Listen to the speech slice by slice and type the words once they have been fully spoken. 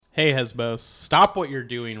Hey, Hezbos, stop what you're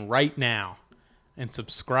doing right now and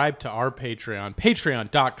subscribe to our Patreon,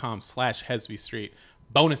 patreon.com/HesbyStreet.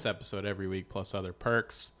 Bonus episode every week plus other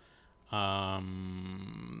perks. Like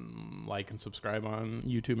and subscribe on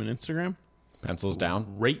YouTube and Instagram. Pencils down.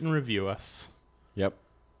 Rate and review us. Yep.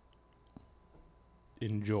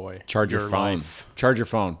 Enjoy. Charge your phone. Life. Charge your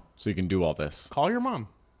phone so you can do all this. Call your mom.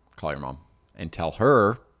 Call your mom. And tell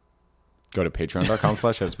her, go to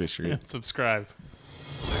patreon.com/HesbyStreet. And subscribe.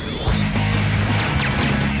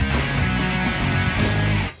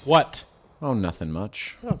 What? Oh, nothing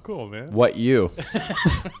much. Oh, cool, man. What you?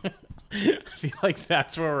 I feel like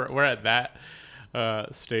that's where we're at that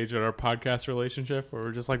stage in our podcast relationship where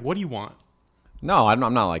we're just like, what do you want? No, I'm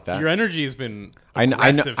not like that. Your energy has been I know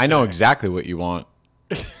today. exactly what you want.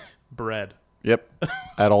 Bread. Yep.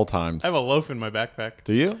 At all times. I have a loaf in my backpack.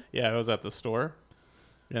 Do you? Yeah, I was at the store,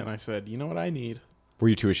 and I said, you know what I need? Were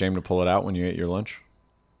you too ashamed to pull it out when you ate your lunch?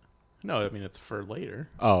 No, I mean, it's for later.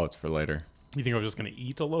 Oh, it's for later. You think I was just going to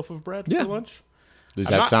eat a loaf of bread Yeah. for lunch? Does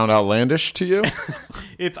that sound outlandish to you?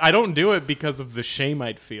 I don't do it because of the shame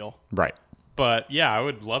I'd feel. Right. But, yeah, I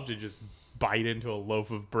would love to just bite into a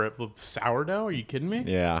loaf of bread with sourdough. Are you kidding me?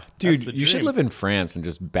 Yeah. Dude, the you should dream. live in France and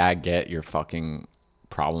just baguette your fucking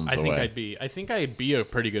problems I away. think I'd be a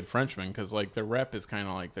pretty good Frenchman because, like, the rep is kind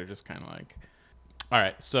of like, they're just kind of like. All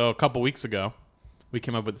right, so a couple weeks ago, we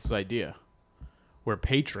came up with this idea where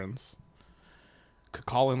patrons could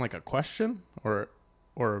call in, like, a question or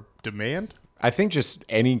demand. I think just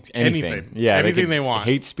anything. Anything. Yeah. Anything could- they want.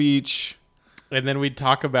 Hate speech. And then we'd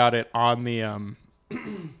talk about it on the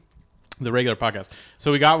the regular podcast.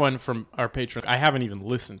 So we got one from our patron. I haven't even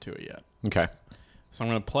listened to it yet. Okay. So I'm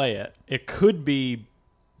going to play it. It could be,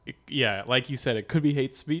 like you said, it could be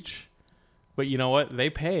hate speech. But you know what? They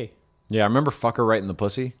pay. Yeah, I remember fucker right in the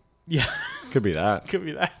pussy. Yeah. Could be that. Could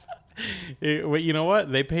be that. But you know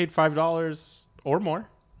what? They paid $5 or more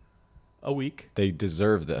a week. They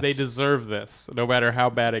deserve this. They deserve this, no matter how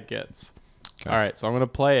bad it gets. Okay. All right, so I'm going to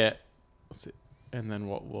play it, and then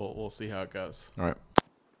we'll see how it goes. All right.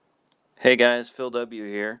 Hey guys, Phil W.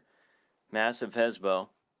 here. Massive Hesbo.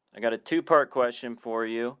 I got a two-part question for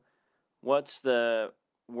you. What's the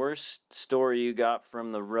worst story you got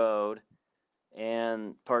from the road?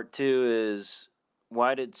 And part two is,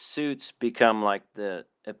 why did suits become like the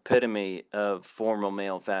epitome of formal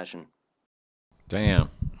male fashion? Damn.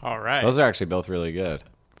 All right. Those are actually both really good.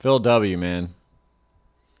 Phil W, man.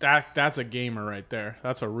 That's a gamer right there.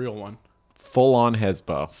 That's a real one. Full on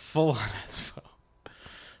Hesbo. Full on Hesbo.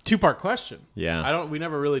 Two-part question. Yeah. We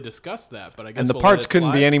never really discussed that, but I guess And the we'll parts let it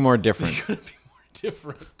couldn't be slide. any more different. Couldn't be more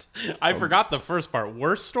different. I forgot the first part.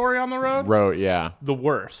 Worst story on the road? Road, yeah. The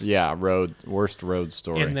worst. Yeah, worst road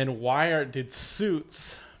story. And then did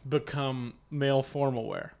suits become male formal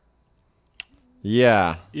wear?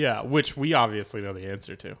 Yeah. Yeah, which we obviously know the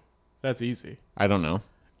answer to. That's easy. I don't know.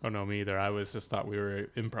 Oh, no, me either. I was just thought we were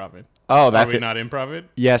improving. Oh, that's Are we it. not improving?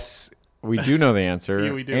 Yes, we do know the answer.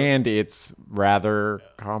 Yeah, we do. And it's rather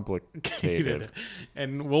complicated.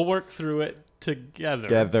 And we'll work through it together.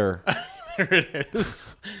 Together. There it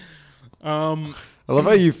is. I love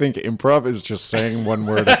how you think improv is just saying one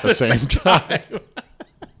word at the same time.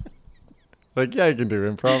 Like, yeah, I can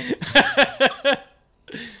do improv.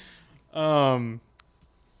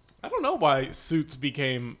 I don't know why suits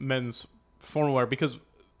became men's formal wear because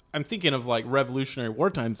I'm thinking of like Revolutionary War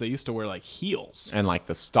times. They used to wear like heels And like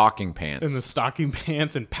the stocking pants. and the stocking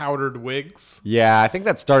pants and powdered wigs. Yeah, I think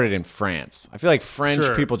that started in France. I feel like French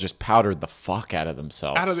Sure. people just powdered the fuck out of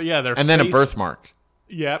themselves. Their and then a face- birthmark.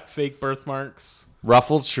 Yep, fake birthmarks.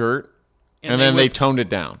 Ruffled shirt. And then they toned it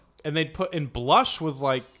down. And they'd put in blush was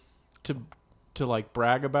like to like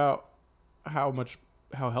brag about how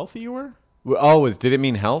healthy you were. Oh, did it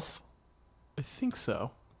mean health? I think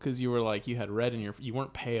so. Because you were like, you had red in you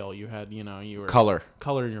weren't pale. You had, you were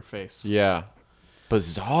Color in your face. Yeah.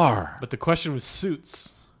 Bizarre. But the question was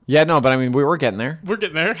suits. Yeah, no, but I mean, we were getting there. We're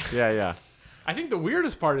getting there. Yeah. I think the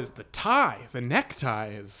weirdest part is the tie. The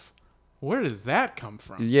necktie is, where does that come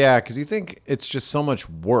from? Yeah, because you think it's just so much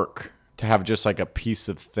work to have just like a piece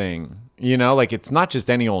of thing. Like it's not just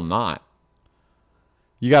any old knot.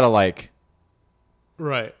 You got to like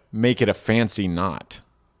Right. make it a fancy knot.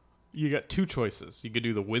 You got two choices. You could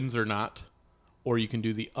do the Windsor knot, or you can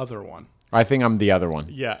do the other one. I think I'm the other one.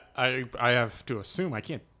 Yeah, I have to assume I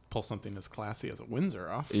can't pull something as classy as a Windsor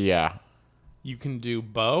off. Yeah. You can do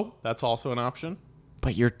bow. That's also an option.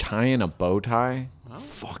 But you're tying a bow tie?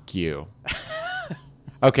 Fuck you.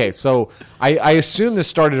 Okay, so I assume this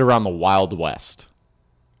started around the Wild West.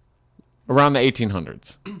 Around the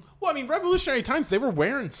 1800s. Well, I mean, revolutionary times, they were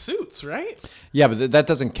wearing suits, right? Yeah, but that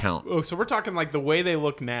doesn't count. Oh, so we're talking like the way they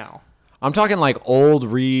look now. I'm talking like old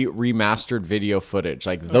remastered video footage.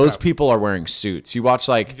 Like those people are wearing suits. You watch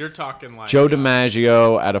like You're talking like Joe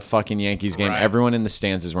DiMaggio at a fucking Yankees game. Right. Everyone in the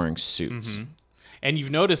stands is wearing suits. And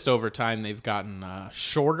you've noticed over time they've gotten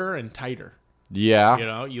shorter and tighter. Yeah, You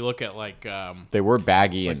know, you look at like they were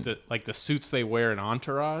baggy and the suits they wear in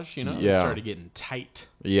Entourage. You know, they Yeah. started getting tight,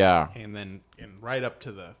 yeah, and right up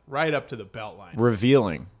to the belt line.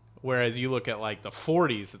 revealing. Whereas you look at like the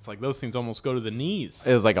 40s, it's like those things almost go to the knees.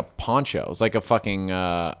 It was like a poncho. It was like a fucking.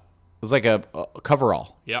 It was like a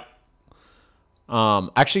coverall. Yep.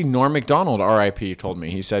 Actually, Norm Macdonald, R.I.P., told me.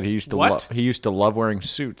 He said he used to What? he used to love wearing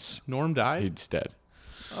suits. Norm died. He's dead.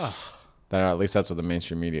 At least that's what the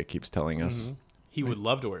mainstream media keeps telling us. He would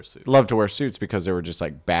love to wear suits. Love to wear suits because they were just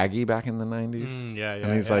like baggy back in the 90s. Yeah,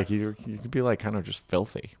 And he's yeah. like, you could be like kind of just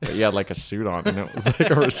filthy, but you had like a suit on and it was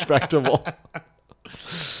like a respectable.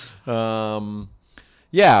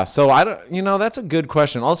 Yeah. So I don't, that's a good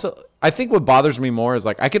question. Also, I think what bothers me more is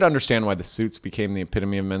like, I could understand why the suits became the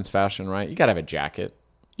epitome of men's fashion, right? You got to have a jacket.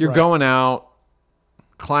 You're Right. going out.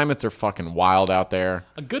 Climates are fucking wild out there.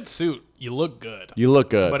 A good suit, you look good. You look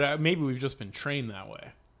good. But maybe we've just been trained that way.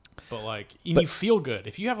 But like, you feel good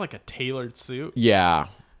if you have like a tailored suit. Yeah.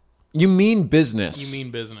 You mean business. You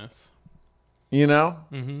mean business. You know?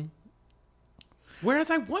 Whereas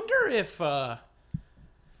I wonder if I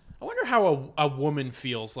wonder how a woman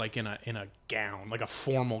feels like in a gown, like a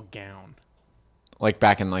formal gown. Like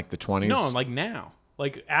back in like the 20s? No, like now.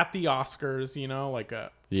 Like at the Oscars, like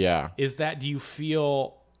Yeah. do you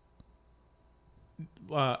feel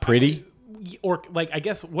Pretty? or like, I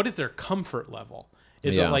guess, what is their comfort level?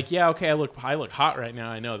 Is Yeah. it like, yeah, okay, I look hot right now.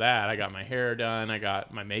 I know that. I got my hair done. I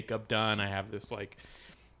got my makeup done. I have this like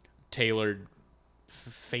tailored,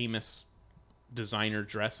 famous designer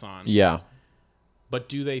dress on. Yeah. But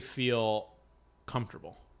do they feel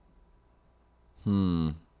comfortable?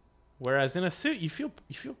 Whereas in a suit, you feel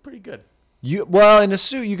pretty good. Well, in a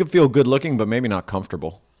suit, you could feel good looking, but maybe not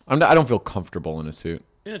comfortable. I don't feel comfortable in a suit.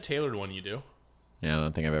 In a tailored one, you do. Yeah, I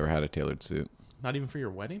don't think I've ever had a tailored suit. Not even for your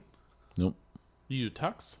wedding. Nope. You do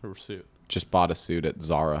tux or suit? Just bought a suit at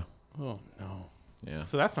Zara. Oh no. Yeah.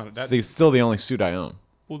 So that's not that. It's still the only suit I own.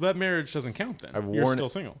 Well, that marriage doesn't count then. You're worn still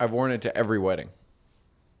it, single. I've worn it to every wedding.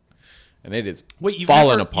 And it is Wait, you've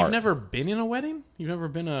falling never, apart. You've never been in a wedding? You've never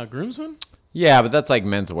been a groomsman? Yeah, but that's like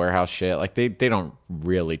Men's Warehouse shit. Like they don't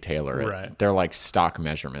really tailor it. Right. They're like stock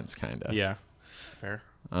measurements kind of. Yeah. Fair.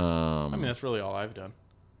 I mean, that's really all I've done.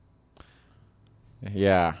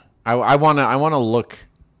 Yeah. I wanna look.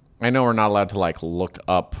 I know we're not allowed to like look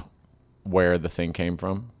up where the thing came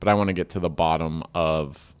from, but I want to get to the bottom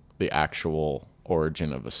of the actual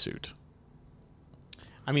origin of a suit.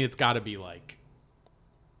 I mean, it's got to be like,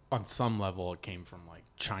 on some level, it came from like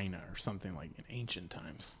China or something like in ancient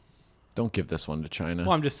times. Don't give this one to China.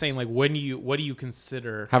 Well, I'm just saying, like, what do you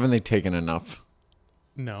consider? Haven't they taken enough?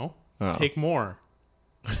 No, Oh. take more.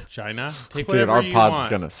 China, take Dude, whatever our you pod's want.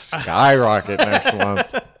 gonna skyrocket next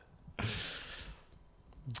month.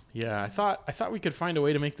 Yeah, I thought we could find a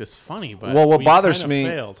way to make this funny, but Well, what we bothers kinda me,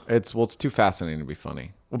 failed. it's too fascinating to be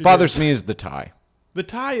funny. What bothers me is the tie. The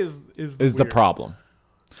tie is Is weird. the problem.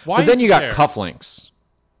 Why But then is you it got there? cufflinks,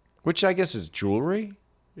 which I guess is jewelry.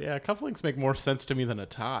 Yeah, cufflinks make more sense to me than a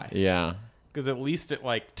tie Yeah. because at least it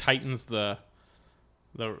like tightens the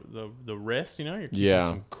wrist. You're keeping Yeah.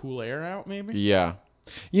 some cool air out, maybe. Yeah.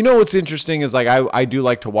 You know what's interesting is like I do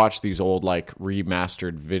like to watch these old like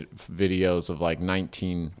remastered videos of like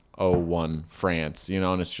 1901 France,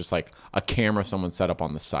 and it's just like a camera someone set up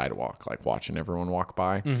on the sidewalk, like watching everyone walk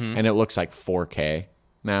by, and it looks like 4K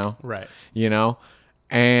now, Right.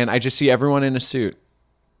 And I just see everyone in a suit,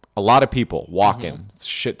 a lot of people walking,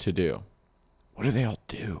 shit to do. What do they all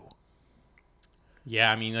do?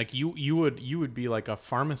 Yeah, I mean, like you would be like a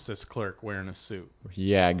pharmacist clerk wearing a suit.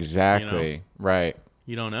 Yeah, exactly. Right.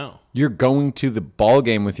 You don't know. You're going to the ball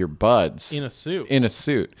game with your buds In a suit. in a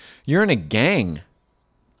suit. You're in a gang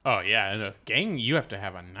Oh yeah, in a gang you have to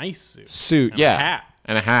have a nice suit. suit, And yeah, a hat.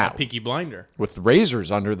 and a hat Peaky Blinder. with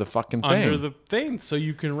razors under the fucking thing, Under the thing so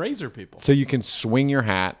you can razor people. so you can swing your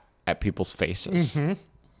hat at people's faces.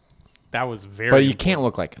 That was very But you important. can't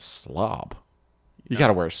look like a slob. You got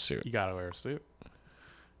to wear a suit. You gotta wear a suit.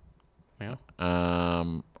 Yeah.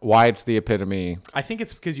 Why it's the epitome? I think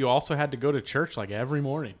it's because you also had to go to church like every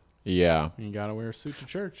morning. Yeah. And you gotta wear a suit to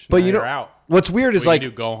church. But Now you know you're out. what's weird is What like you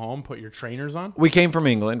do, go home, put your trainers on. we came from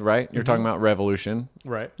England, right? You're talking about revolution,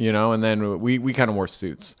 Right. and then we kind of wore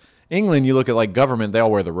suits. England, you look at like government, they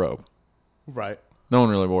all wear the robe. Right. No one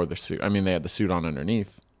really wore the suit. I mean, they had the suit on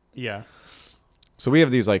underneath. Yeah. So we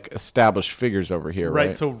have these like established figures over here,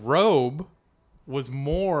 right? So robe was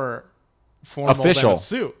more formal Official. than a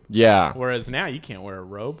suit. Yeah. Whereas now you can't wear a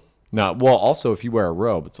robe. No. Well, also if you wear a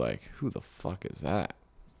robe, it's like, who the fuck is that?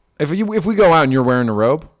 If we go out and you're wearing a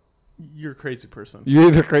robe, You're a crazy person. you're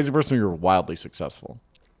either a crazy person or you're wildly successful.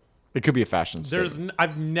 It could be a fashion statement.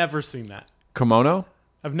 I've never seen that. Kimono?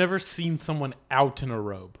 I've never seen someone out in a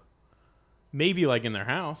robe. Maybe like in their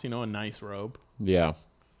house, a nice robe. Yeah.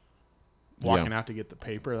 Walking out to get the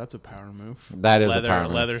paper, that's a power move. That is a power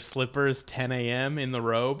move. Leather slippers, 10 a.m. in the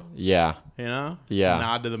robe, Yeah. Yeah.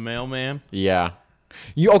 Nod to the mailman. Yeah.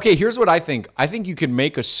 Okay, here's what I think. I think you could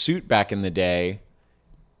make a suit back in the day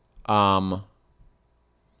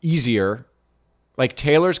easier. Like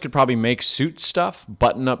tailors could probably make suit stuff,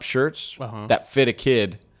 button-up shirts that fit a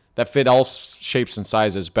kid, that fit all shapes and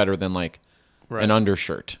sizes better than like an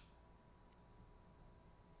undershirt.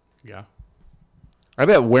 Yeah. I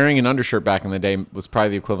bet wearing an undershirt back in the day was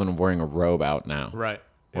probably the equivalent of wearing a robe out now. Right.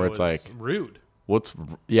 Where it's like rude.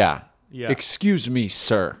 Yeah. Yeah. Excuse me,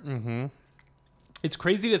 sir. Mm-hmm. It's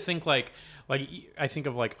crazy to think like I think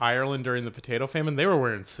of like Ireland during the potato famine. They were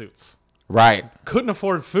wearing suits. Right. Couldn't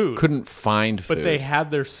afford food. Couldn't find food. But they had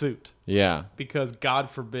their suit. Yeah. Because God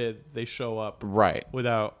forbid they show up right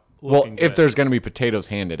without looking good. If there's going to be potatoes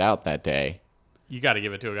handed out that day, you got to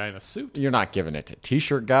give it to a guy in a suit. You're not giving it to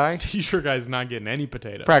T-shirt guy. T-shirt guy's not getting any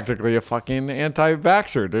potatoes. Practically a fucking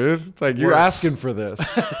anti-vaxxer, dude. It's like, you're asking for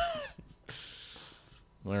this.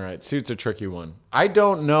 All right, suit's a tricky one. I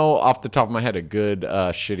don't know off the top of my head a good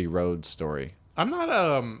shitty road story. I'm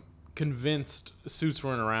not convinced suits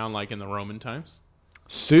weren't around like in the Roman times.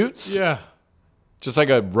 Suits? Yeah. Just like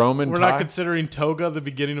a Roman We're tie? not considering toga the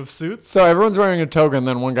beginning of suits? So everyone's wearing a toga, and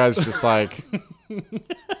then one guy's just like...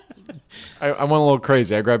 I went a little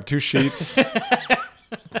crazy. I grabbed 2 sheets.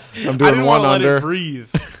 I'm doing one under. Let it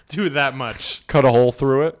breathe. Do that much. Cut a hole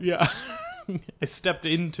through it. Yeah. I stepped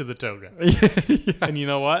into the toga. Yeah. And you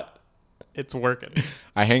know what? It's working.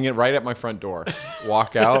 I hang it right at my front door.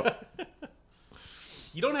 Walk out.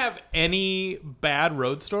 You don't have any bad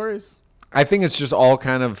road stories? I think it's just all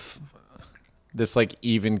kind of this like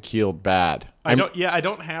even keeled bad. I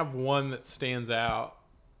don't have one that stands out.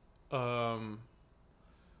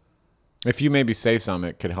 If you maybe say some,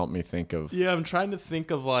 it could help me think of. Yeah, I'm trying to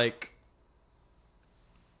think of like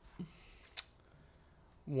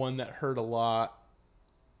one that hurt a lot.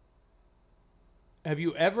 Have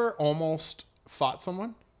you ever almost fought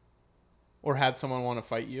someone or had someone want to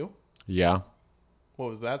fight you? Yeah.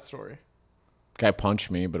 What was that story? Guy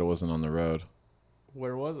punched me, but it wasn't on the road.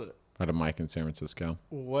 Where was it? At a mic in San Francisco.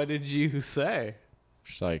 What did you say?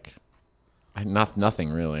 Just like,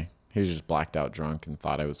 nothing really. He was just blacked out drunk and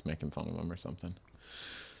thought I was making fun of him or something.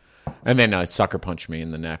 And then sucker punched me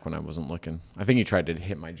in the neck when I wasn't looking. I think he tried to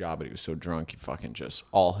hit my jaw, but he was so drunk, he fucking just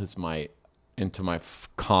all his might into my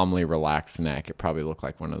calmly relaxed neck. It probably looked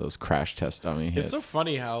like one of those crash test dummy hits. It's so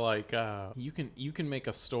funny how like you can make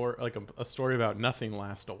a story like a story about nothing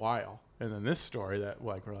last a while, and then this story that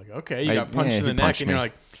like we're like, okay, you got punched in the neck, and you're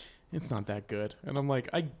like, it's not that good, and I'm like,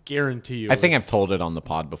 I guarantee you. I think I've told it on the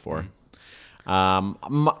pod before.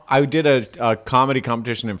 I did a comedy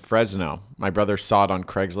competition in Fresno. My brother saw it on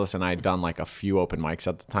Craigslist, and I had done like a few open mics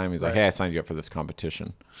at the time. He's like, hey, I signed you up for this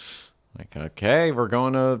competition. Like, okay, we're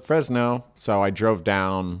going to Fresno. So I drove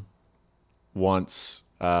down once,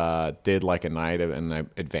 did like a night, and I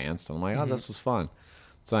advanced. I'm like, oh, this was fun.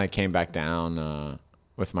 So I came back down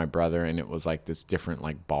with my brother, and it was like this different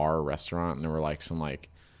like bar restaurant, and there were like some like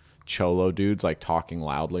cholo dudes like talking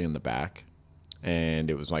loudly in the back. And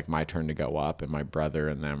it was like my turn to go up, and my brother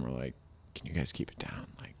and them were like, can you guys keep it down?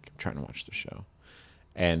 Like, I'm trying to watch the show.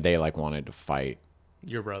 And they like wanted to fight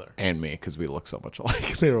your brother and me because we look so much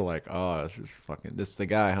alike. They were like, oh, this is the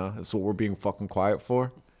guy, huh? This is what we're being fucking quiet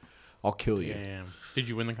for? I'll kill you. Damn. Did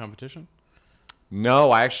you win the competition? No,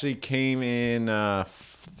 I actually came in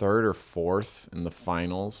 3rd or 4th in the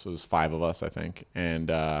finals. It was 5 of us, I think. And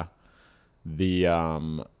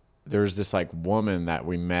there was this like woman that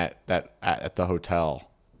we met at the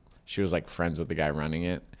hotel. She was like friends with the guy running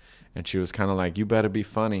it, and she was kind of like, you better be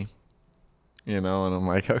funny, and I'm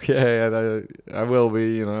like, okay, I will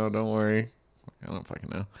be, don't worry. I don't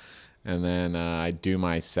fucking know. And then I do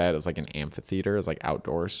my set. It was like an amphitheater. It was like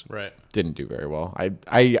outdoors. Right. Didn't do very well.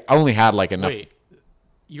 I only had like enough. Wait,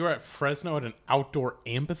 you were at Fresno at an outdoor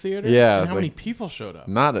amphitheater? Yeah. And how many people showed up?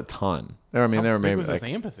 Not a ton. There were maybe was like this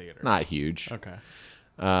amphitheater? Not huge. Okay.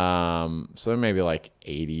 So there may be like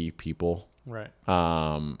 80 people. Right.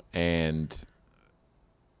 And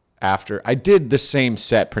after I did the same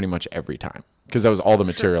set pretty much every time because that was all the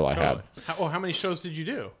material I had. How many shows did you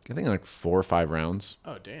do? I think like 4 or 5 rounds.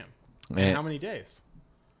 Oh, damn. And, How many days?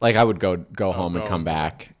 like I would go home and go come home.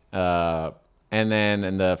 back. And then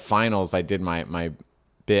in the finals, I did my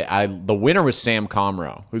bit. The winner was Sam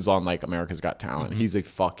Comroe, who's on like America's Got Talent. He's a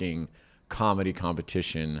fucking comedy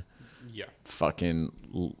competition, Yeah. fucking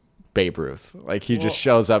Babe Ruth. Like he just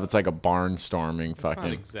Well, shows up. It's like a barnstorming It's not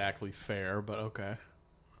fucking. exactly fair, but okay.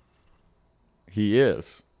 He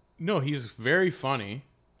is. No, he's very funny.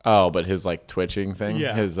 Oh, but his like twitching thing,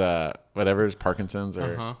 Yeah. his whatever, his Parkinson's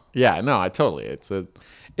or Uh-huh. yeah, no, I totally. It's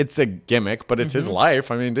a gimmick, but it's his life.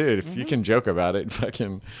 I mean, dude, if you can joke about it,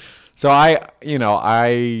 fucking. So I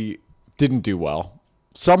didn't do well.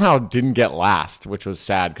 Somehow didn't get last, which was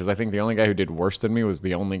sad because I think the only guy who did worse than me was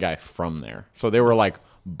the only guy from there. So they were like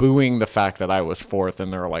booing the fact that I was fourth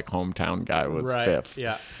and their like hometown guy was fifth.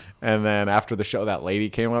 Yeah. And then after the show, that lady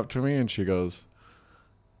came up to me and she goes,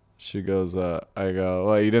 I go,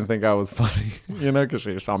 well, you didn't think I was funny, because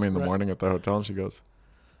she saw me in the morning at the hotel and she goes,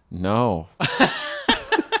 no.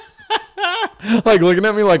 Like looking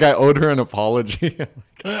at me like I owed her an apology.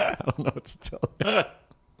 I don't know what to tell you.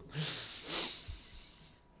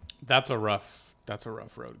 That's a rough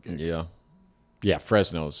road gig. Yeah. Yeah,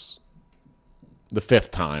 Fresno's the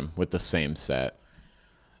fifth time with the same set.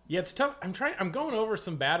 Yeah, it's tough. I'm going over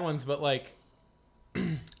some bad ones, but like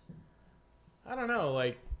I don't know,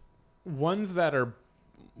 like ones that are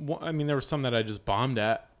I mean there were some that I just bombed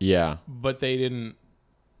at, Yeah. but they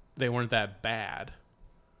weren't that bad.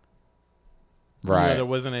 Right. There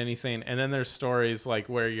wasn't anything. And then there's stories like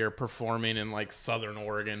where you're performing in like Southern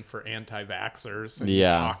Oregon for anti-vaxxers and you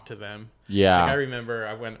talk to them. Yeah. Like I remember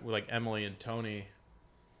I went with like Emily and Tony.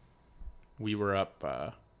 We were up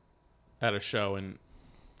at a show in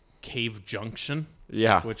Cave Junction,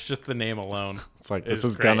 Yeah. which just the name alone. It's like, this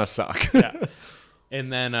is great. gonna suck. Yeah.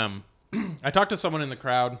 And then I talked to someone in the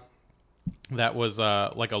crowd that was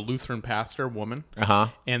like a Lutheran pastor woman. Uh-huh.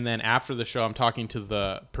 And then after the show, I'm talking to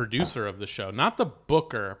the producer of the show, not the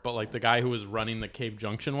booker, but like the guy who was running the Cave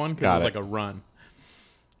Junction one, because it was like a run.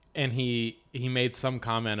 And he made some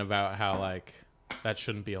comment about how like that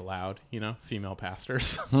shouldn't be allowed, female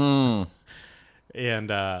pastors. And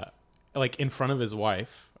like in front of his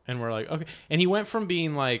wife. And we're like, okay. And he went from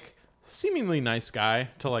being like seemingly nice guy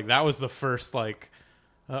to like that was the first like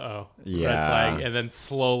red flag, and then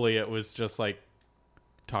slowly it was just like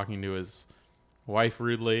talking to his wife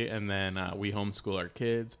rudely, and then we homeschool our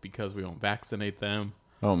kids because we won't vaccinate them.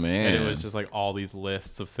 Oh man. And it was just like all these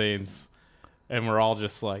lists of things, and we're all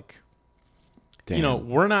just like, Damn.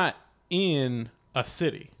 we're not in a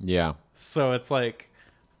city, Yeah. so it's like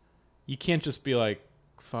you can't just be like,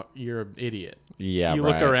 fuck, you're an idiot. Yeah. You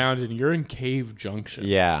look around and you're in Cave Junction.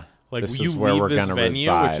 Yeah. Like this you is where leave we're this gonna venue,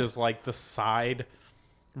 reside. which is like the side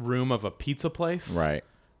room of a pizza place, Right.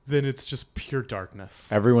 then it's just pure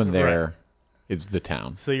darkness. Everyone there Right. is the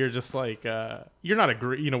town. So you're just like, you're not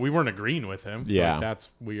we weren't agreeing with him. Yeah. Like, that's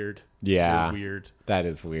weird. Yeah. You're weird. That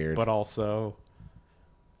is weird. But also,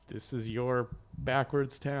 this is your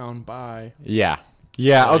backwards town. Bye. Yeah.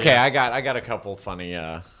 Yeah. Oh, Okay. yeah. I got a couple funny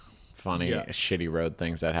Yeah. shitty road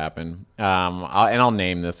things that happen. I'll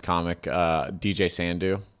name this comic DJ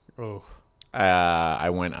Sandu. Oh, I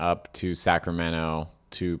went up to Sacramento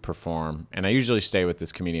to perform, and I usually stay with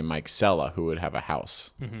this comedian Mike Sella, who would have a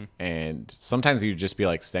house, and sometimes he'd just be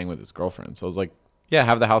like staying with his girlfriend. So I was like, yeah,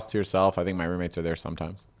 have the house to yourself. I think my roommates are there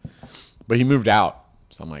sometimes, but he moved out.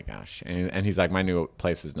 So I'm like, gosh. And he's like, my new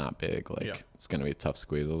place is not big. Like, it's going to be a tough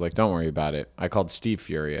squeeze. I was like, don't worry about it. I called Steve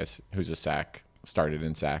Furious, who's a SAC, started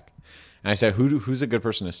in SAC. And I said, who's a good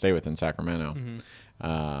person to stay with in Sacramento?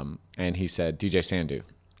 And he said, DJ Sandu.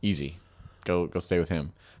 Easy. Go stay with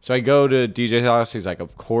him. So I go to DJ's house. He's like,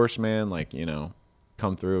 of course, man. Like,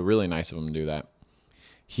 come through. Really nice of him to do that.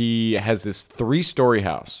 He has this 3-story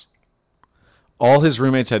house. All his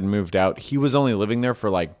roommates had moved out. He was only living there for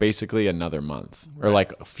like basically another month or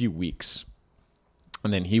like a few weeks.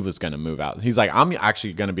 And then he was going to move out. He's like, I'm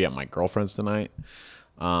actually going to be at my girlfriend's tonight.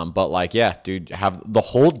 But like, yeah, dude, have the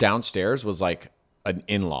whole downstairs was like an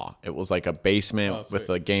in-law. It was like a basement with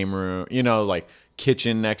a game room, like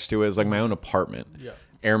kitchen next to it. It was like my own apartment. Yeah.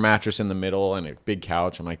 Air mattress in the middle and a big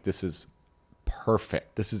couch. I'm like, this is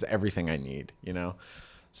perfect. This is everything I need,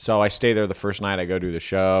 So I stay there the first night. I go do the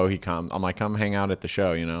show. He comes. I'm like, come hang out at the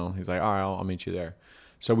show, He's like, all right, I'll meet you there.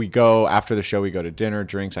 So we go after the show. We go to dinner,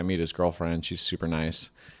 drinks. I meet his girlfriend. She's super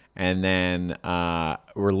nice. And then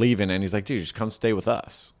we're leaving, and he's like, dude, just come stay with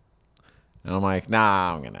us. And I'm like,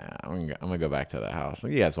 nah, I'm gonna go back to the house.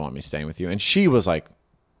 Like, you guys want me staying with you? And she was like,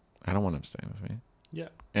 I don't want him staying with me. yeah.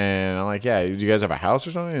 And I'm like, yeah, do you guys have a house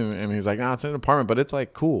or something? And he's like, nah, it's an apartment, but it's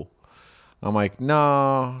like cool. I'm like,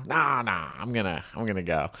 no, I'm gonna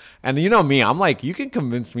go. And you know me, I'm like, you can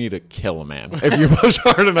convince me to kill a man if you push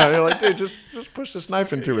hard enough. You're like, dude, just push this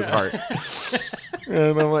knife into his heart.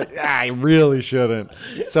 And I'm like, I really shouldn't.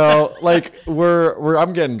 So like,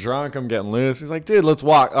 I'm getting drunk, I'm getting loose. He's like, dude, let's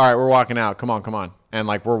walk. All right, we're walking out. Come on. And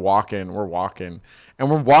like, we're walking, and we're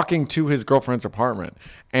walking to his girlfriend's apartment.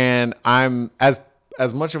 And I'm as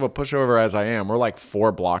much of a pushover as I am. We're like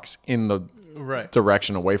 4 blocks in the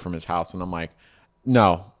direction away from his house, and I'm like,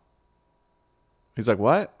 no. He's like,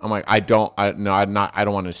 what? I'm like, I don't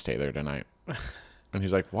want to stay there tonight. And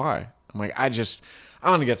he's like, why? I'm like, I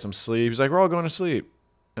want to get some sleep. He's like, we're all going to sleep.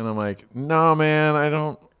 And I'm like, no, man, I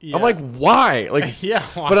don't. Yeah. I'm like, why? Like, yeah.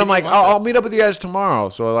 Why but I'm like, I'll meet up with you guys tomorrow.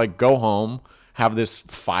 So I like go home, have this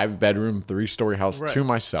 5-bedroom, 3-story house to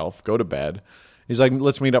myself, go to bed. He's like,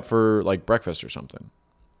 let's meet up for like breakfast or something.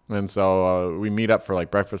 And so we meet up for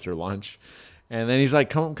like breakfast or lunch. And then he's like,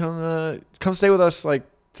 come stay with us like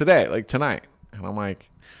today, like tonight. And I'm like,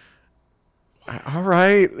 all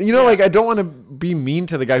right. You know, like I don't want to be mean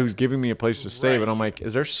to the guy who's giving me a place to stay, but I'm like,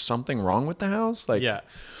 is there something wrong with the house? Like, yeah.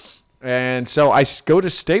 And so I go to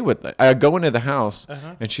stay with it. I go into the house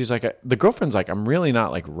and she's like, the girlfriend's like, I'm really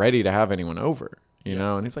not like ready to have anyone over, you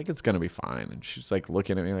know? And he's like, it's going to be fine. And she's like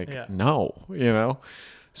looking at me like, no, you know?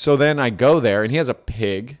 So then I go there, and he has a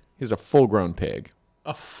pig. He's a full-grown pig.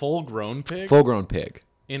 A full-grown pig? Full-grown pig.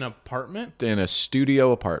 In an apartment? In a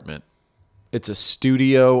studio apartment. It's a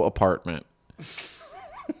studio apartment.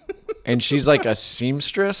 And she's like a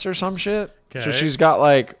seamstress or some shit. Okay. So she's got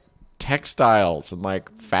like textiles and like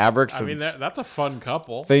fabrics. I mean, that's a fun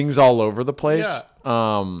couple. Things all over the place.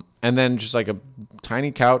 Yeah. And then just like a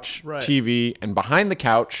tiny couch, TV, and behind the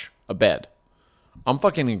couch, a bed. I'm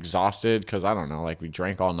fucking exhausted because I don't know, like we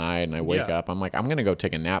drank all night and I wake up. I'm like, I'm going to go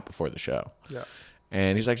take a nap before the show. Yeah.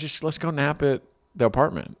 And he's like, just let's go nap at the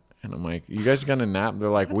apartment. And I'm like, you guys going to nap? They're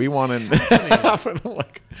like, we want to nap. And I'm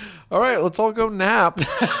like, all right, let's all go nap.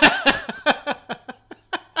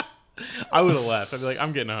 I would have left. I'd be like,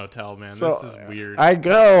 I'm getting a hotel, man. So this is weird. I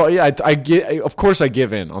go. Yeah, of course I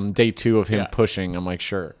give in on day 2 of him pushing. I'm like,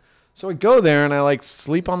 sure. So I go there and I like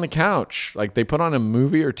sleep on the couch. Like they put on a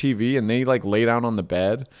movie or TV and they like lay down on the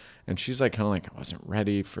bed. And she's like kind of like, I wasn't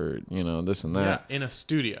ready for, you know, this and that. Yeah, in a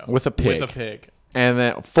studio. With a pig. With a pig. And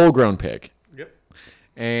then full-grown pig. Yep.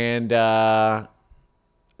 And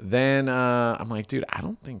then I'm like, dude, I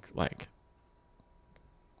don't think like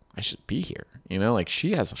I should be here. You know, like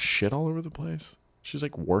she has shit all over the place. She's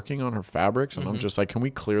like working on her fabrics. And I'm just like, can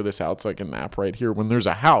we clear this out so I can nap right here when there's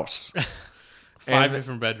a house? 5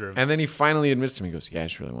 different bedrooms. And then he finally admits to me, he goes, yeah, I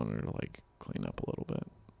just really wanted her to like clean up a little bit.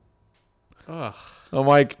 Ugh. I'm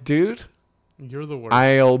like, dude, you're the worst.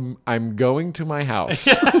 I'm going to my house.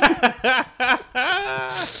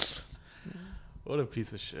 What a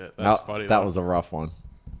piece of shit. That's funny. That was a rough one.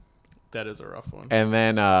 That is a rough one. And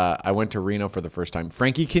then I went to Reno for the first time.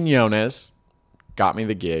 Frankie Quinones got me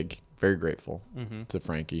the gig. Very grateful to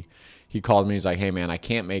Frankie. He called me. He's like, hey, man, I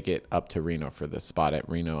can't make it up to Reno for this spot at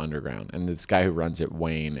Reno Underground. And this guy who runs it,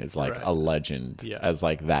 Wayne, is like a legend as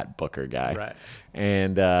like that booker guy. Right.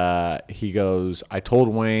 And he goes, I told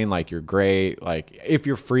Wayne, like, you're great. Like, if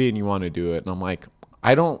you're free and you want to do it. And I'm like,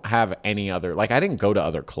 I don't have any other, like, I didn't go to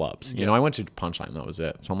other clubs. You know, I went to Punchline. That was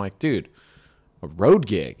it. So I'm like, dude, a road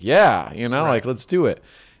gig. Yeah. You know, like, let's do it.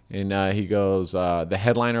 And he goes, the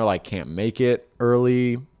headliner, like, can't make it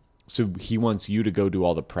early. So he wants you to go do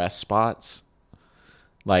all the press spots,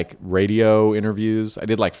 like radio interviews. I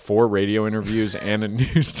did like 4 radio interviews and a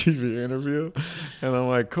news TV interview. And I'm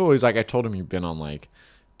like, cool. He's like, I told him you've been on like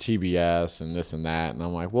TBS and this and that. And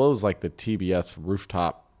I'm like, well, it was like the TBS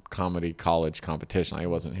rooftop comedy college competition. I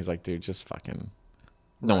wasn't. He's like, dude, just fucking,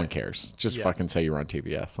 no one cares. Just fucking say you're on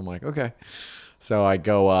TBS. I'm like, okay. So I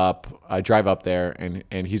drive up there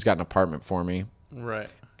and he's got an apartment for me. Right.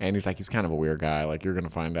 And he's like, he's kind of a weird guy. Like, you're going to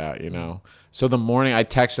find out, you know. So the morning I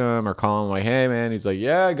text him or call him like, hey, man. He's like,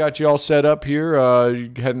 yeah, I got you all set up here.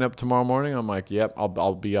 You heading up tomorrow morning? I'm like, yep,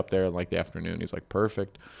 I'll be up there in like the afternoon. He's like,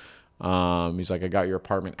 perfect. He's like, I got your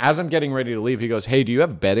apartment. As I'm getting ready to leave, he goes, hey, do you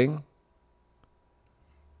have bedding?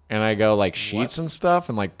 And I go, like, sheets and stuff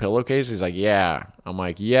and like pillowcases? He's like, yeah. I'm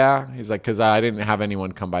like, yeah. He's like, because I didn't have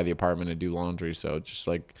anyone come by the apartment and do laundry. So just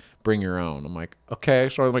like bring your own. I'm like, okay.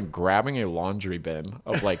 So I'm like grabbing a laundry bin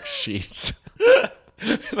of like sheets.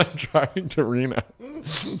 And I'm driving to Reno.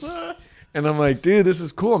 And I'm like, dude, this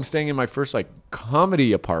is cool. I'm staying in my first like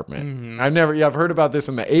comedy apartment. I've heard about this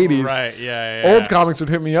in the 80s. Right. Yeah. Old comics would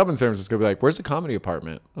hit me up in San Francisco, be like, where's the comedy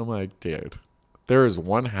apartment? I'm like, dude, there is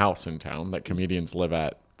one house in town that comedians live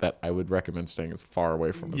at that I would recommend staying as far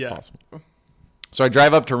away from as possible. So I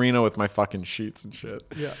drive up to Reno with my fucking sheets and shit.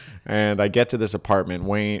 Yeah. And I get to this apartment.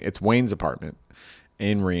 It's Wayne's apartment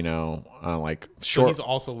in Reno. So he's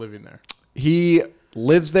also living there. He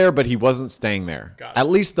lives there, but he wasn't staying there. Got it. At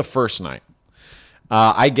least the first night.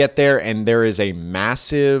 I get there, and there is a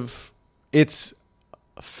massive... It's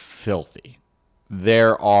filthy.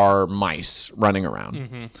 There are mice running around.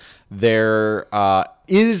 Mm-hmm. There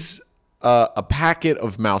is a packet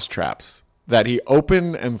of mouse traps that he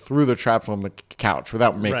opened and threw the traps on the couch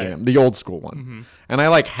without making Right. them. The old school one. Mm-hmm. And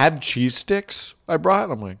I had cheese sticks I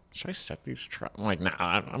brought. I'm like, should I set these traps? I'm like, nah,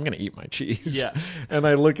 I'm going to eat my cheese. Yeah. And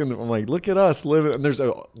I look and I'm like, look at us living. And there's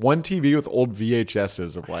one TV with old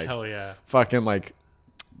VHSs of Hell yeah. fucking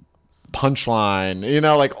Punchline,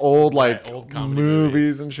 old old comedy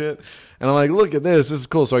movies and shit. And I'm like, look at this. This is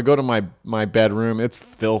cool. So I go to my bedroom. It's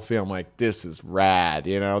filthy. I'm like, this is rad.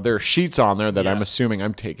 There are sheets on there that Yeah. I'm assuming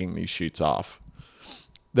I'm taking these sheets off.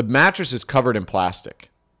 The mattress is covered in plastic.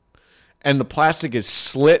 And the plastic is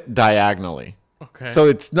slit diagonally. Okay. So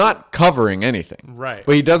it's not covering anything. Right.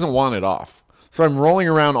 But he doesn't want it off. So I'm rolling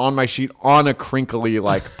around on my sheet on a crinkly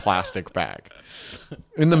plastic bag.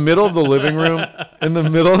 In the middle of the living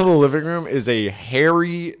room is a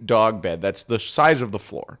hairy dog bed that's the size of the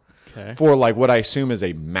floor. Okay. For what I assume is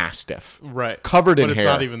a mastiff. Right. Covered in but hair.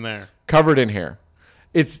 it's not even there. Covered in hair.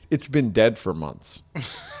 It's been dead for months.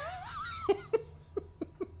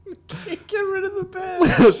 Get rid of the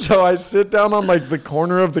bed. So I sit down on the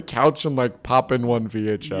corner of the couch and pop in one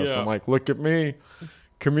VHS. Yeah. I'm like, look at me,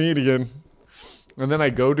 comedian. And then I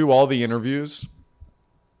go do all the interviews.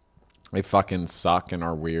 They fucking suck and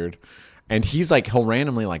are weird. And he's he'll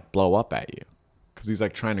randomly blow up at you because he's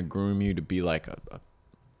trying to groom you to be a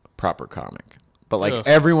proper comic. But Ugh.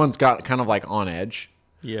 everyone's got kind of on edge.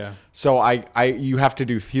 Yeah. So you have to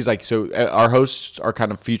do, he's so our hosts are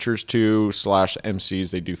kind of features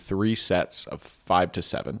 /MCs. They do 3 sets of 5 to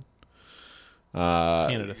 7.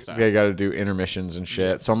 Canada style. They got to do intermissions and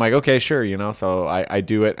shit. So I'm like, okay, sure, so I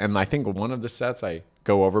do it. And I think one of the sets I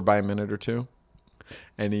go over by a minute or two.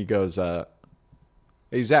 And he goes,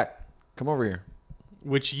 hey, Zach, come over here.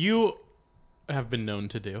 Which you have been known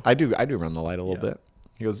to do. I do run the light a little bit.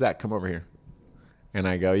 He goes, Zach, come over here. And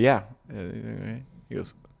I go, yeah. He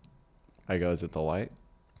goes, I go, is it the light?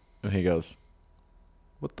 And he goes,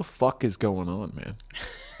 what the fuck is going on,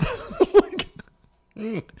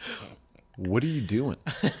 man? What are you doing?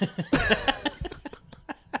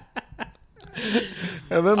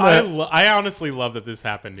 And then I honestly love that this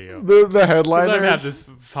happened to you. the 'Cause headliners. I've had this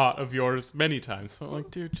thought of yours many times. So I'm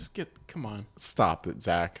like, dude, come on. Stop it,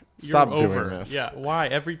 Zach. You're Stop doing over. this. Yeah, why?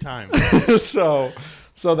 Every time. So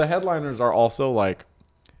the headliners are also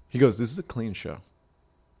he goes, this is a clean show.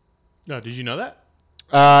 No, did you know that?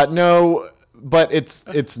 No, but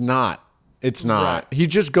it's not. It's not. Right. He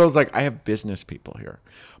just goes I have business people here.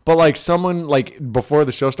 But someone before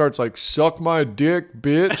the show starts suck my dick,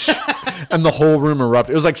 bitch. And the whole room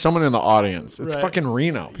erupted. It was someone in the audience. It's Right. fucking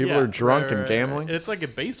Reno. People Yeah, are drunk right, and right, gambling. right. It's like a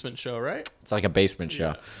basement show, right? It's like a basement show.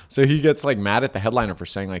 Yeah. So he gets mad at the headliner for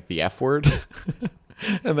saying the F word.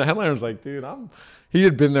 And the headliner's dude, he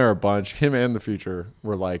had been there a bunch. Him and the Future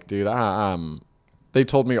were dude, they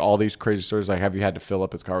told me all these crazy stories. Have you had to fill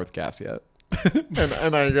up his car with gas yet?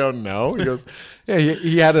 and I go, no. He goes, yeah,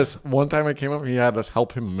 he had us, one time I came up, he had us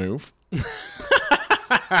help him move.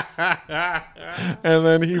 And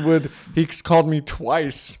then he called me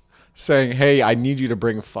twice saying, hey, I need you to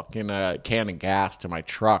bring a fucking can of gas to my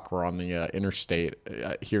truck. We're on the interstate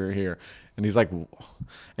here. And he's and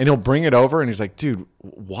he'll bring it over and he's like, dude,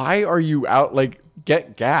 why are you out?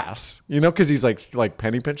 Get gas, because he's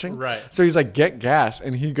penny pinching. Right. So he's get gas.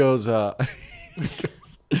 And he goes,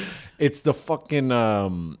 it's the fucking,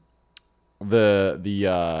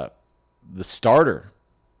 the starter.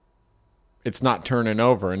 It's not turning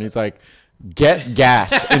over. And he's like, get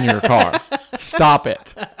gas in your car. Stop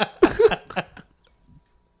it. And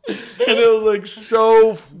it was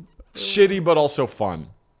so shitty, but also fun.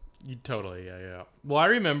 You totally, yeah. Well, I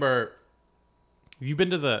remember. Have you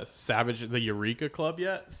been to the Eureka Club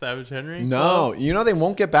yet? Savage Henry? No, they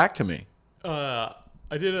won't get back to me. I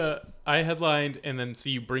headlined, and then so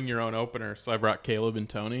you bring your own opener. So I brought Caleb and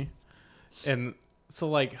Tony, and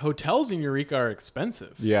so hotels in Eureka are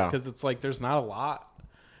expensive. Yeah, because it's there's not a lot,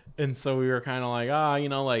 and so we were kind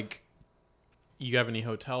of you have any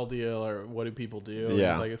hotel deal or what do people do? And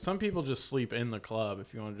Yeah, it's some people just sleep in the club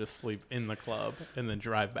if you want to just sleep in the club and then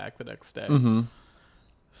drive back the next day. Mm-hmm.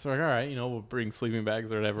 So all right, we'll bring sleeping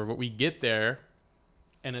bags or whatever. But we get there,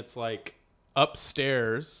 and it's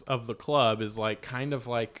upstairs of the club is kind of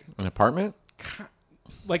an apartment.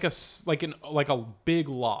 like like a big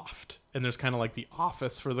loft, and there's kind of like the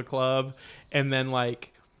office for the club, and then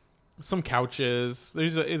like some couches.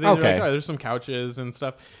 There's some couches and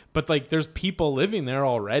stuff, but like there's people living there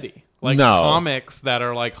already, like comics that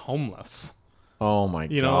are like homeless. Oh my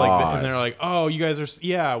god! You know, like, and they're like, "Oh, you guys are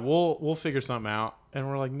we'll figure something out," and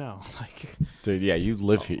we're like, "No, like, dude, yeah, you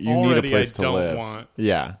live here. You need a place to live." Want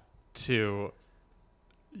yeah. So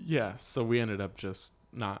we ended up just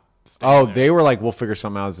not staying there. They were like, we'll figure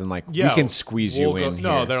something out, and like, we can squeeze you in here.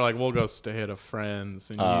 No, they're like, we'll go stay at a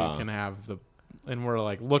friend's, and you can have and we're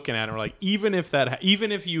like looking at it, we're like, even if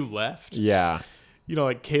you left, yeah, you know,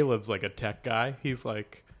 like Caleb's like a tech guy. He's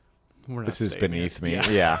like, we're not this is staying beneath here.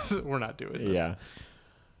 me. Yeah. We're not doing this. Yeah.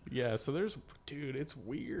 Yeah, so dude, it's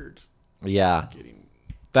weird. Yeah.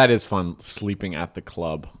 That is fun, sleeping at the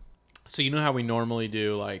club. So you know how we normally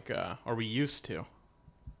do, like, or we used to.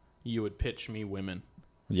 You would pitch me women.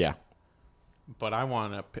 Yeah. But I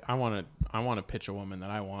want to pitch a woman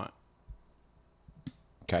that I want.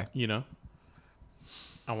 Okay. You know?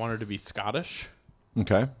 I want her to be Scottish.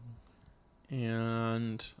 Okay.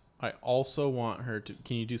 And I also want her to.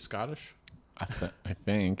 Can you do Scottish? I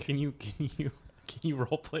think. Can you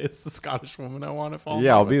role play as the Scottish woman I want to fall?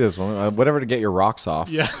 Yeah, I'll be this one. Whatever to get your rocks off.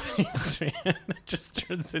 Yeah, thanks, man. It just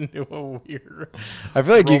turns into a weird. I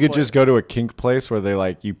feel like you could just go to a kink place where they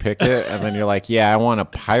like you pick it and then you're like, yeah, I want a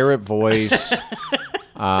pirate voice,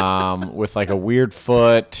 with like a weird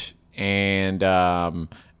foot and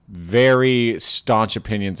very staunch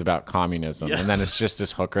opinions about communism. Yes. And then it's just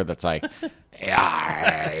this hooker that's like, Am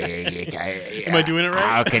I doing it right?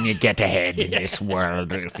 How can you get ahead in this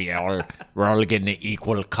world if we're all getting an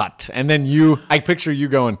equal cut? And then I picture you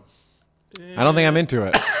going, I don't think I'm into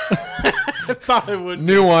it. I thought it would.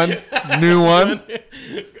 New one.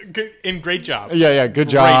 And great job. Yeah, good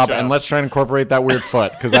job. And let's try and incorporate that weird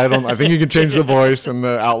foot because I think you can change the voice and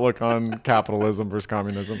the outlook on capitalism versus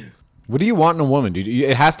communism. What do you want in a woman, dude?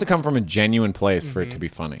 It has to come from a genuine place for it to be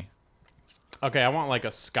funny. Okay, I want like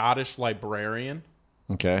a Scottish librarian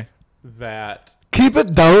Okay. that. Keep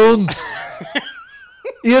it down.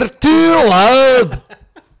 You're too loud.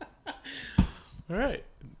 All right,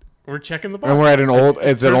 we're checking the box. And we're at an old.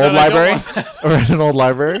 Is it an old library? We're at an old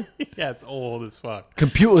library. Yeah, it's old as fuck.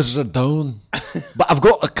 Computers are down, but I've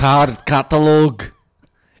got a card catalog.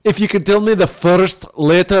 If you can tell me the first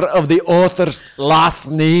letter of the author's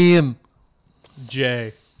last name,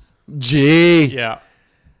 J. J. Yeah.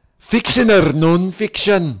 Fiction or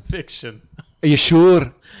non-fiction? Fiction. Are you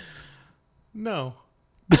sure? No.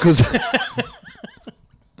 Because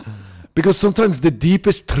sometimes the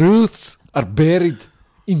deepest truths are buried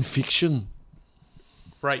in fiction.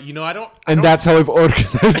 Right. You know, I don't. That's how I've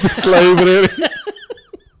organized this library.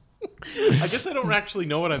 I guess I don't actually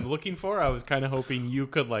know what I'm looking for. I was kind of hoping you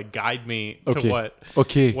could like guide me to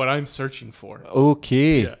what I'm searching for.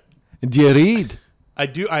 Okay. Yeah. Do you read? I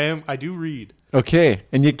do read. Okay.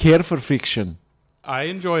 And you care for fiction? I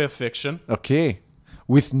enjoy a fiction. Okay.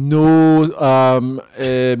 With no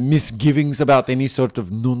misgivings about any sort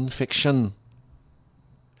of non-fiction?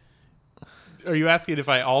 Are you asking if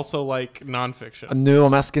I also like nonfiction? No,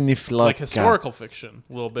 I'm asking if like historical fiction,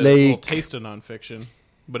 a little taste of nonfiction,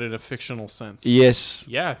 but in a fictional sense. Yes.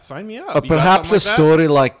 Yeah, sign me up. Perhaps a story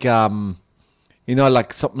like,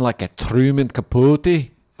 like something like a Truman Capote.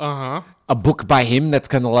 Uh-huh. A book by him that's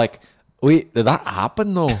kind of like, wait, did that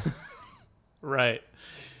happen though? Right.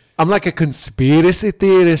 I'm like a conspiracy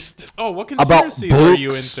theorist. Oh, what conspiracies are you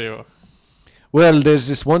into? Well, there's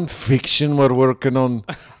this one fiction we're working on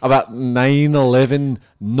about 9/11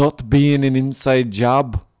 not being an inside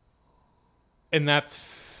job. And that's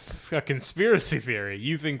a conspiracy theory.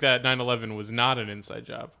 You think that 9/11 was not an inside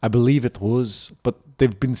job? I believe it was, but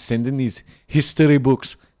they've been sending these history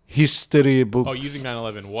books. Oh, you think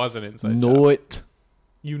 9/11 was an inside job? Know it.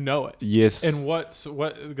 You know it. Yes. And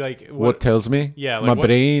what tells me? Yeah, like my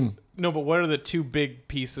brain. No, but what are the two big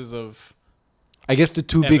pieces of? I guess the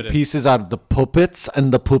two big pieces are the puppets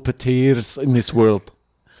and the puppeteers in this world.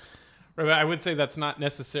 Right, but I would say that's not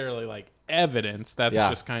necessarily like evidence. That's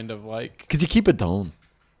just kind of like because you keep it down.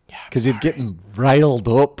 Yeah. Because you're getting riled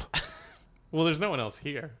up. Well, there's no one else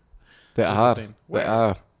here. They are.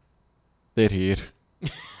 They're here.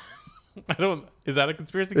 Is that a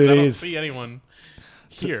conspiracy? It I don't is. see anyone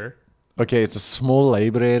here. Okay, it's a small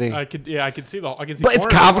library. I can see but it's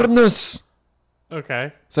cavernous.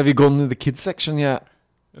 Okay. So have you gone to the kids section yet?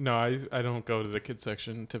 No, I don't go to the kids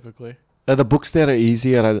section typically. The books there are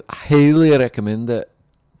easier. I highly recommend it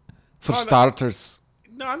for starters.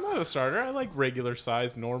 No, I'm not a starter. I like regular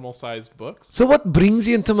sized, normal sized books. So what brings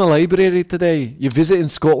you into my library today? You visit in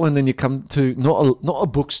Scotland and you come to not a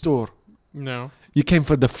bookstore. No. You came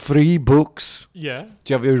for the free books. Yeah.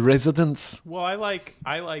 Do you have a residence? Well, I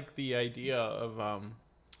like the idea of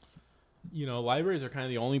libraries are kind of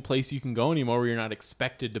the only place you can go anymore where you're not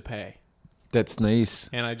expected to pay. That's nice.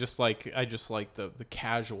 And I just like the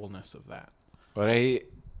casualness of that. All right.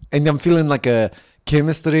 And I'm feeling like a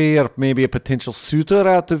chemistry or maybe a potential suitor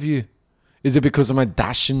out of you. Is it because of my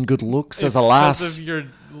dashing good looks as a lass? Because of your,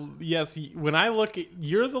 yes, when I look at,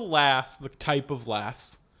 you're the type of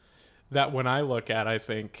lass that when I look at, I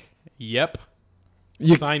think, yep,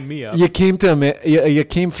 sign me up. You came you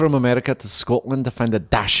came from America to Scotland to find a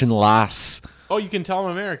dashing lass. Oh, you can tell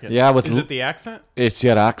I'm American. Yeah, is it the accent? It's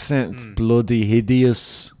your accent. It's bloody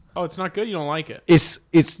hideous. Oh, it's not good. You don't like it.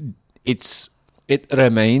 It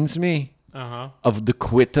reminds me Uh-huh. of the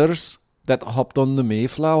quitters that hopped on the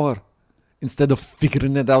Mayflower instead of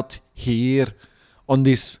figuring it out here on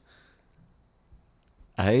this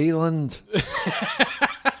island.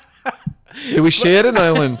 Do we share an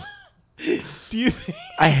island? Do you think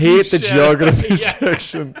I hate the share- geography Yeah.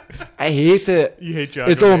 section. I hate it. you hate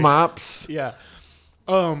geography? It's all maps Yeah.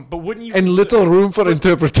 But wouldn't you? and little room for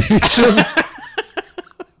interpretation.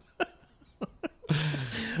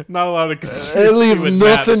 Not a lot of I consistency leave with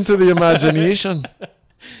nothing maps. to the imagination.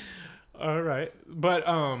 All right, but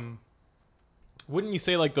wouldn't you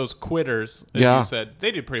say like those quitters? As Yeah. you said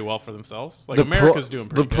they did pretty well for themselves. Like The America's doing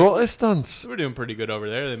pretty the good. Protestants. We're doing pretty good over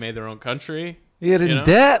there. They made their own country. You're in You know?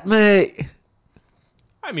 debt, mate.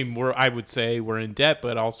 I mean, I would say we're in debt,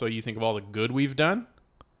 but also you think of all the good we've done.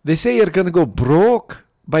 They say you're going to go broke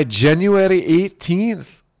by January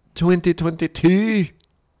 18th, 2022.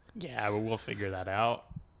 Yeah, but we'll figure that out.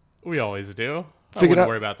 We always do. I Figure wouldn't out-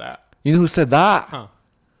 worry about that. You know who said that?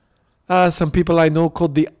 Huh. Some people I know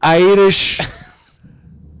called the Irish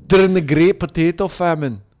during the Great Potato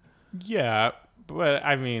Famine. Yeah, but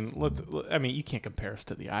I mean, you can't compare us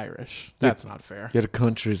to the Irish. That's not fair. Your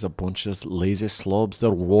country's a bunch of lazy slobs. They're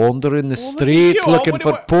wandering the Well, look at streets you. looking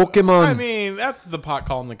for Pokemon. I mean, that's the pot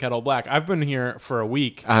calling the kettle black. I've been here for a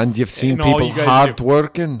week. And you've seen And all people you guys hard do-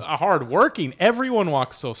 working. Hard working. Everyone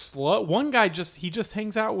walks so slow. One guy he just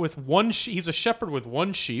hangs out with one. He's a shepherd with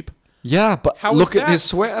one sheep. Yeah, but How look is at his that?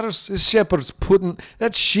 sweaters. His shepherd's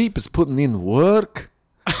that sheep is putting in work.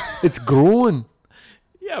 It's growing.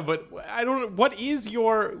 Yeah, but I don't. What is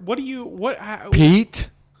your? What do you? What? Peat.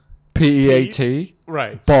 P-E-A-T.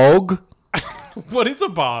 Right. Bog. What is a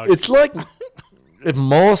bog? It's like a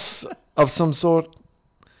moss of some sort.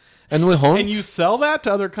 And we hunt. And you sell that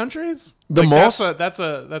to other countries? The moss? That's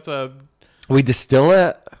a. We distill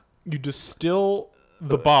it You distill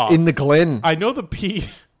the bog. in the Glen. I know the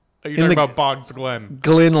peat. Are you In talking the- about Boggs Glen?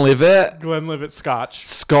 Glenlivet. Glenlivet Scotch.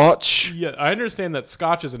 Scotch. Yeah, I understand that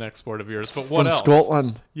Scotch is an export of yours, but what From else?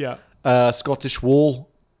 Scotland. Yeah. Scottish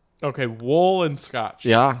wool. Okay, wool and Scotch.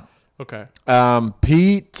 Yeah. Okay,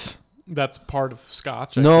 Peat. that's part of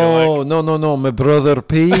Scotch. I feel like. No. My brother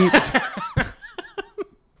Pete.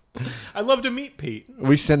 I'd love to meet Pete.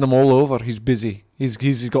 We send him all over. He's busy. He's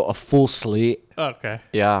got a full slate. Okay.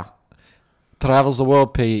 Yeah. Travels the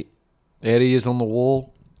world, Pete. There he is on the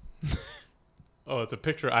wall. Oh, it's a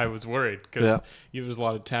picture. I was worried because there's a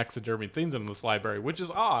lot of taxidermy things in this library, which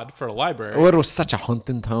is odd for a library. Oh, it was such a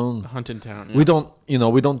hunting town. Hunting town. Yeah.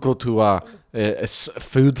 We don't go to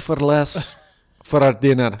food for less for our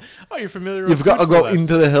dinner. Oh, you're familiar. You've with got to Fruitful go List.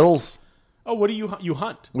 into the hills. Oh, what do you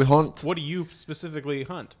hunt? We hunt. What do you specifically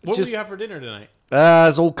hunt? What Just- will you have for dinner tonight?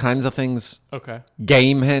 There's all kinds of things. Okay.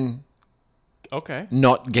 Game hen, Okay.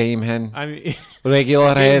 not game hen. I mean,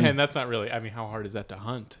 Regular game hen. hen, that's not really. I mean, how hard is that to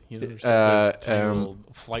hunt? You know, there's tiny little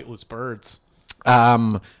flightless birds.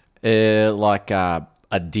 Like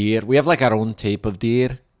a deer. We have like our own type of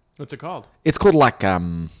deer. What's it called? It's called like I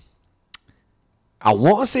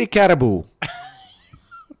want to say caribou.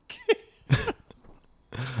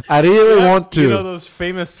 I really want to. You know those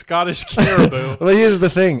famous Scottish caribou. Well, here's the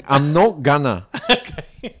thing. I'm not gonna.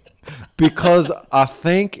 Okay. Because I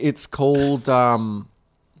think it's called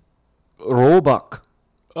roebuck.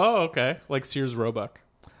 Oh, okay. Like Sears Roebuck.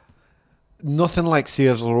 Nothing like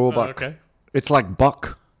Sears Oh, roebuck. okay. It's like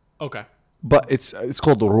buck, Okay. but it's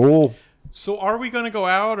called roe. So are we going to go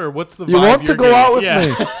out or what's the You vibe want to you're go getting? out with Yeah.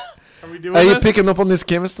 me? Are we doing Are you this? picking up on this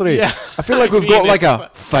chemistry? Yeah. I feel like I we've got mean, like a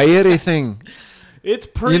it's fiery thing. It's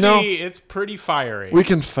pretty know, it's pretty fiery. We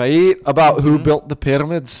can fight about who Mm-hmm. built the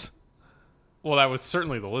pyramids. Well, that was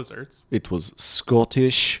certainly the lizards. It was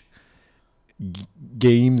Scottish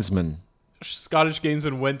gamesmen. Scottish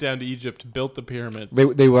gamesmen went down to Egypt, built the pyramids.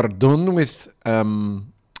 They were done with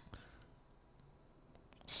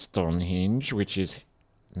Stonehenge, which is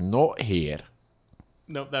not here,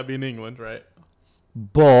 Nope, that'd be in England, right?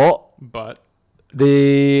 but But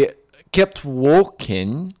kept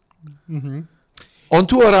walking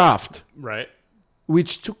onto a raft, Right.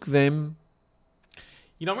 which took them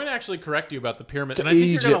You know, I'm going to actually correct you about the pyramid, To and I think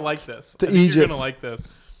you're going to Egypt. like this. To I think you're Egypt. going to like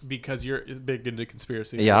this because you're big into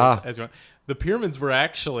conspiracy. Yeah. theories, as you want. The pyramids were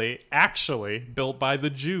actually built by the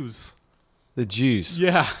Jews. the Jews.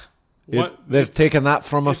 Yeah. They've taken that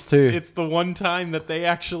from us too. It's the one time that they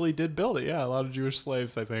actually did build it. Yeah, a lot of Jewish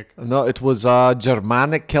slaves, I think. No, it was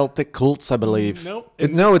Germanic Celtic cults, I believe. Nope.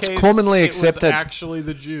 No, it's commonly accepted. It was actually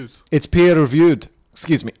the Jews. It's peer reviewed.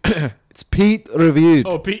 Excuse me. It's Pete reviewed.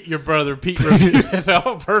 Oh, Pete, your brother, Pete reviewed it.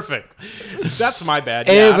 Oh, perfect. That's my bad.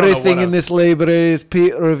 Yeah, I don't know Everything what in this library is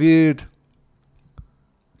Pete reviewed.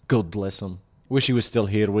 God bless him. Wish he was still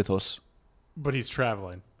here with us. But he's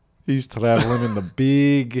traveling. He's traveling in the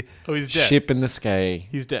big Oh, he's dead. ship in the sky.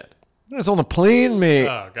 He's dead. It's on a plane, mate.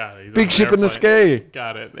 Oh, got it. He's on Big an ship in the airplane. sky.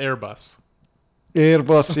 Got it. Airbus.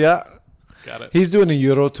 Airbus, yeah. Got it. He's doing a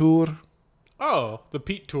Euro tour. Oh, the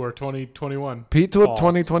Pete Tour 2021. Pete Tour Fall.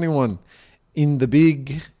 2021. In the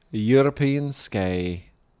big European sky.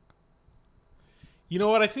 You know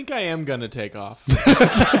what? I think I am going to take off.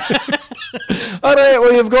 All right,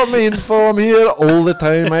 well, you've got me info. I'm here all the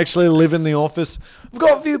time. I actually live in the office. I've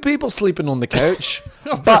got a few people sleeping on the couch.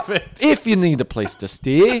 But Perfect. if you need a place to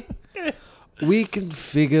stay, we can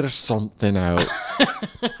figure something out.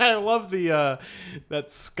 I love the that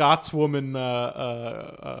Scotswoman.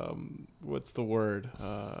 What's the word?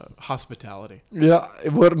 Hospitality. Yeah,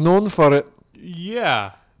 we're known for it.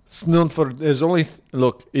 Yeah. It's known for. There's only.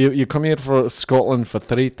 Look, you come here for Scotland for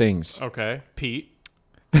three things. Okay. Pete.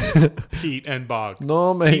 Pete and Bog.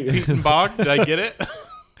 No, Pete, mate. Pete and Bog. Did I get it?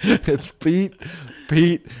 It's Pete,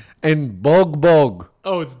 and Bog.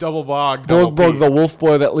 Oh, it's double Bog. Double Bog, Pete. the wolf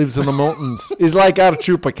boy that lives in the mountains. He's like our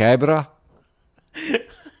chupacabra.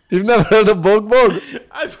 You've never heard of Bog?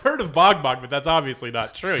 I've heard of Bog, but that's obviously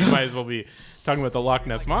not true. You might as well be talking about the Loch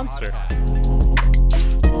Ness Monster. I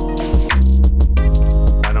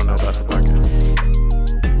don't know about the podcast.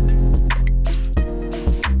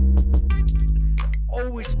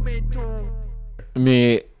 Always meant to.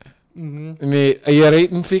 Mate, are you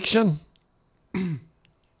writing fiction?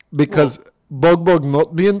 Because Bog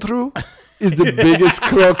not being true is the biggest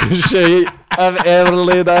crock of shit I've ever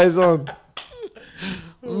laid eyes on.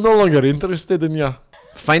 I'm no longer interested in you.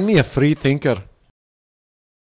 Find me a free thinker.